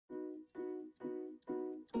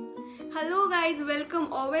Hello guys, welcome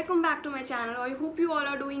back to my channel. I hope you all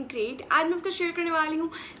are doing great. आज मैं आपको share करने वाली हूँ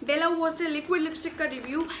बेला वोस्टे लिक्विड लिपस्टिक का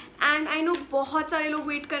रिव्यू। एंड आई नो बहुत सारे लोग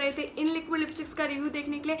वेट कर रहे थे इन लिक्विड लिपस्टिक्स का रिव्यू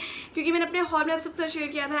देखने के लिए, क्योंकि मैंने अपने हॉल में आप सबसे शेयर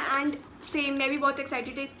किया था। एंड सेम मैं भी बहुत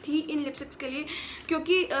एक्साइटेड थी इन लिपस्टिक्स के लिए,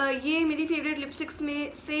 क्योंकि ये मेरी फेवरेट लिपस्टिक्स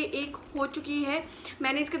में से एक हो चुकी है।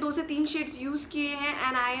 मैंने इसके 2 से 3 शेड्स यूज़ किए हैं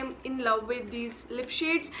and I am in love with these lip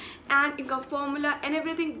shades and इनका फॉर्मूला एंड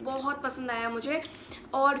एवरीथिंग बहुत पसंद आया मुझे।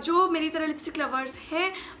 और जो मेरी तरह लिपस्टिक लवर्स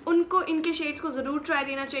हैं उनको इनके शेड्स को ज़रूर ट्राई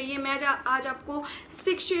देना चाहिए। मैं आज आपको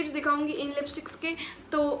 6 शेड्स दिखाऊंगी इन लिपस्टिक्स के,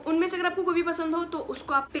 तो उनमें से अगर आपको कोई भी पसंद हो तो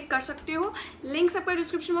उसको आप पिक कर सकते हो। लिंक्स आपको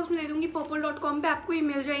डिस्क्रिप्शन बॉक्स में दे दूंगी। पर्पल.com पे आपको ये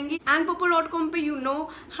मिल जाएंगी। एंड पर्पल.com पे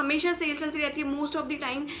हमेशा सेल चलती रहती है most of the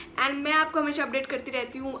time, and मैं आपको हमेशा अपडेट करती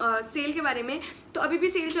रहती हूँ सेल के बारे में। तो अभी भी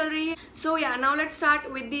सेल चल रही है। सो या now let's start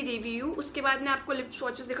with the review. उसके बाद मैं आपको लिप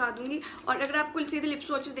स्वॉचेस दिखा दूंगी, और अगर आपको सीधे लिप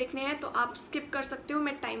स्वॉचेस देखने हैं तो आप स्किप कर सकते हो,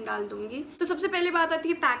 मैं टाइम डाल दूंगी। तो सबसे पहले बात आती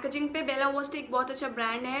है पैकेजिंग पे। बेला वोस्टे एक बहुत अच्छा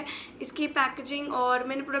ब्रांड है। इसकी पैकेजिंग और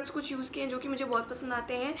मैंने प्रोडक्ट्स कुछ यूज़ किए हैं जो कि मुझे बहुत पसंद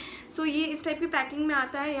आते हैं। सो ये इस टाइप की पैकिंग में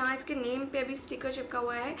आता है। यहाँ इसके नेम पे अभी स्टिकर चिपका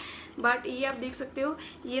हुआ है, बट ये आप देख सकते हो,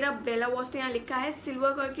 ये रहा बेला वोस्टे यहाँ लिखा है।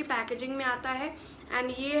 सिल्वर कलर की पैकेजिंग में आता है।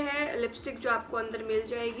 एंड ये है लिपस्टिक जो आपको अंदर मिल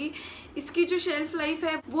जाएगी। इसकी जो शेल्फ लाइफ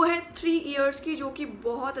है वो है 3 ईयर्स की, जो कि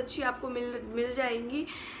बहुत अच्छी आपको मिल जाएंगी।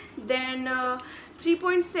 देन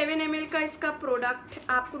 3.7 ml का इसका प्रोडक्ट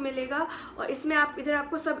आपको मिलेगा, और इसमें इधर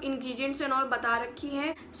आपको सब इंग्रेडिएंट्स एंड ऑल बता रखी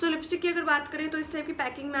हैं। सो लिपस्टिक की अगर बात करें तो इस टाइप की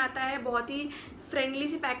पैकिंग में आता है। बहुत ही फ्रेंडली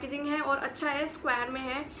सी पैकेजिंग है और अच्छा है, स्क्वायर में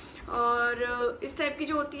है। और इस टाइप की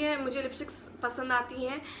जो होती है मुझे लिपस्टिक्स पसंद आती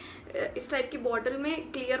हैं। इस टाइप की बॉटल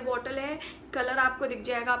में, क्लियर बॉटल है, कलर आपको दिख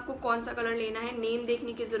जाएगा आपको कौन सा कलर लेना है, नेम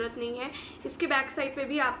देखने की ज़रूरत नहीं है। इसके बैक साइड पे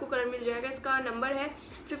भी आपको कलर मिल जाएगा। इसका नंबर है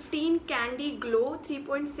 15 कैंडी ग्लो।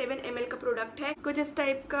 3.7 ml का प्रोडक्ट है। कुछ इस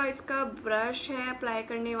टाइप का इसका ब्रश है अप्लाई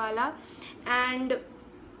करने वाला। एंड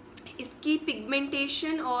इसकी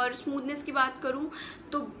पिगमेंटेशन और स्मूथनेस की बात करूं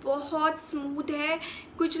तो बहुत स्मूथ है।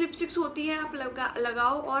 कुछ लिपस्टिक्स होती हैं आप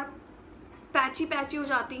लगाओ और पैची हो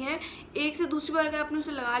जाती हैं, एक से दूसरी बार अगर आपने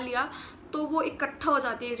उसे लगा लिया तो वो इकट्ठा हो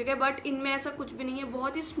जाती है एक जगह, बट इनमें ऐसा कुछ भी नहीं है।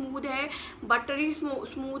 बहुत ही स्मूथ है, बटरी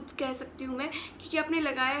स्मूथ कह सकती हूँ मैं, क्योंकि आपने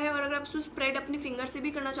लगाया है। और अगर आप उसको स्प्रेड अपने फिंगर से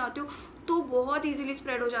भी करना चाहते हो तो बहुत इजीली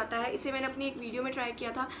स्प्रेड हो जाता है। इसे मैंने अपनी एक वीडियो में ट्राई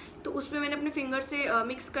किया था, तो उसमें मैंने अपने फिंगर से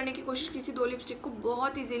मिक्स करने की कोशिश की थी 2 लिपस्टिक को,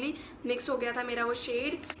 बहुत इजीली मिक्स हो गया था मेरा वो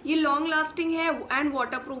शेड। ये लॉन्ग लास्टिंग है एंड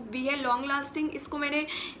वाटर प्रूफ भी है। लॉन्ग लास्टिंग, इसको मैंने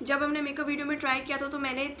जब हमने मेकअप वीडियो में ट्राई किया था तो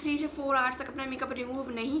मैंने 3 से 4 आवर्स तक अपना मेकअप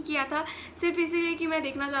रिमूव नहीं किया था, सिर्फ इसीलिए कि मैं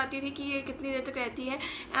देखना चाहती थी कि ये कितनी देर तक रहती है।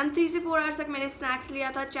 एंड 3 से 4 आवर्स तक मैंने स्नैक्स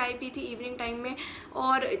लिया था, चाय पी थी इवनिंग टाइम में,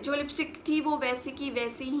 और जो लिपस्टिक थी वो वैसी की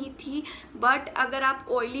वैसी ही थी। बट अगर आप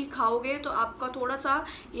ऑयली खाओगे तो आपका थोड़ा सा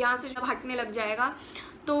यहाँ से जब हटने लग जाएगा,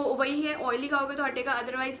 तो वही है, ऑयली खाओगे तो हटेगा।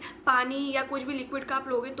 अदरवाइज पानी या कुछ भी लिक्विड का आप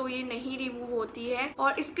लोगे तो ये नहीं रिमूव होती है।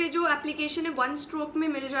 और इसके जो एप्लीकेशन है 1 स्ट्रोक में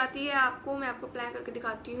मिल जाती है आपको। मैं आपको अप्लाई करके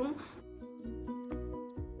दिखाती हूँ।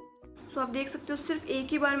 सो आप देख सकते हो सिर्फ एक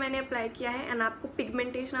ही बार मैंने अप्लाई किया है। एंड आपको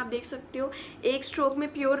पिगमेंटेशन आप देख सकते हो, एक स्ट्रोक में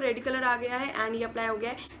प्योर रेड कलर आ गया है एंड ये अप्लाई हो गया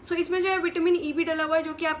है। सो इसमें जो है विटामिन ई भी डला हुआ है,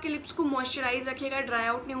 जो कि आपके लिप्स को मॉइस्चराइज रखेगा, ड्राई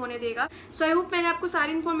आउट नहीं होने देगा। सो आई होप मैंने आपको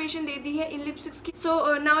सारी इन्फॉर्मेशन दे दी है इन लिपस्टिक्स की।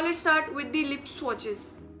 So now let's start with the lip swatches.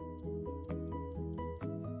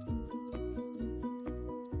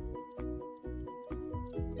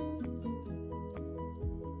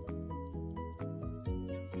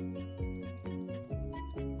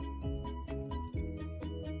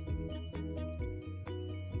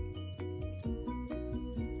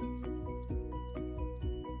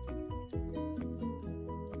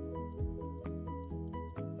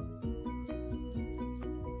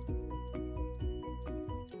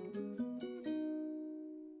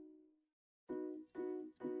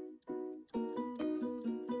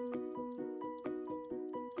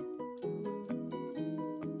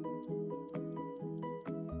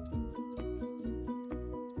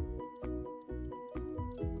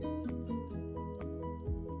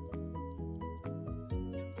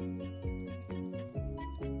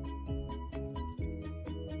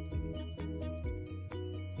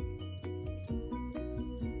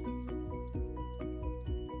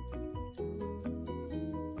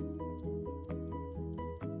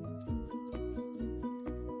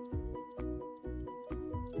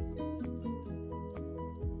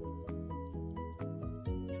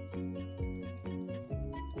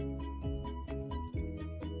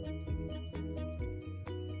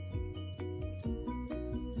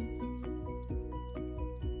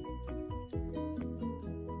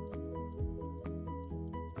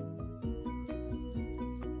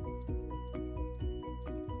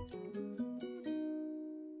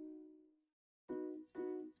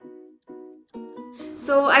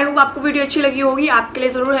 So I hope आपको वीडियो अच्छी लगी होगी, आपके लिए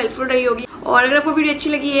ज़रूर हेल्पफुल रही होगी। और अगर आपको वीडियो अच्छी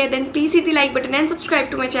लगी है then please hit the like button and subscribe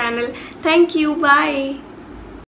to my channel. Thank you, bye.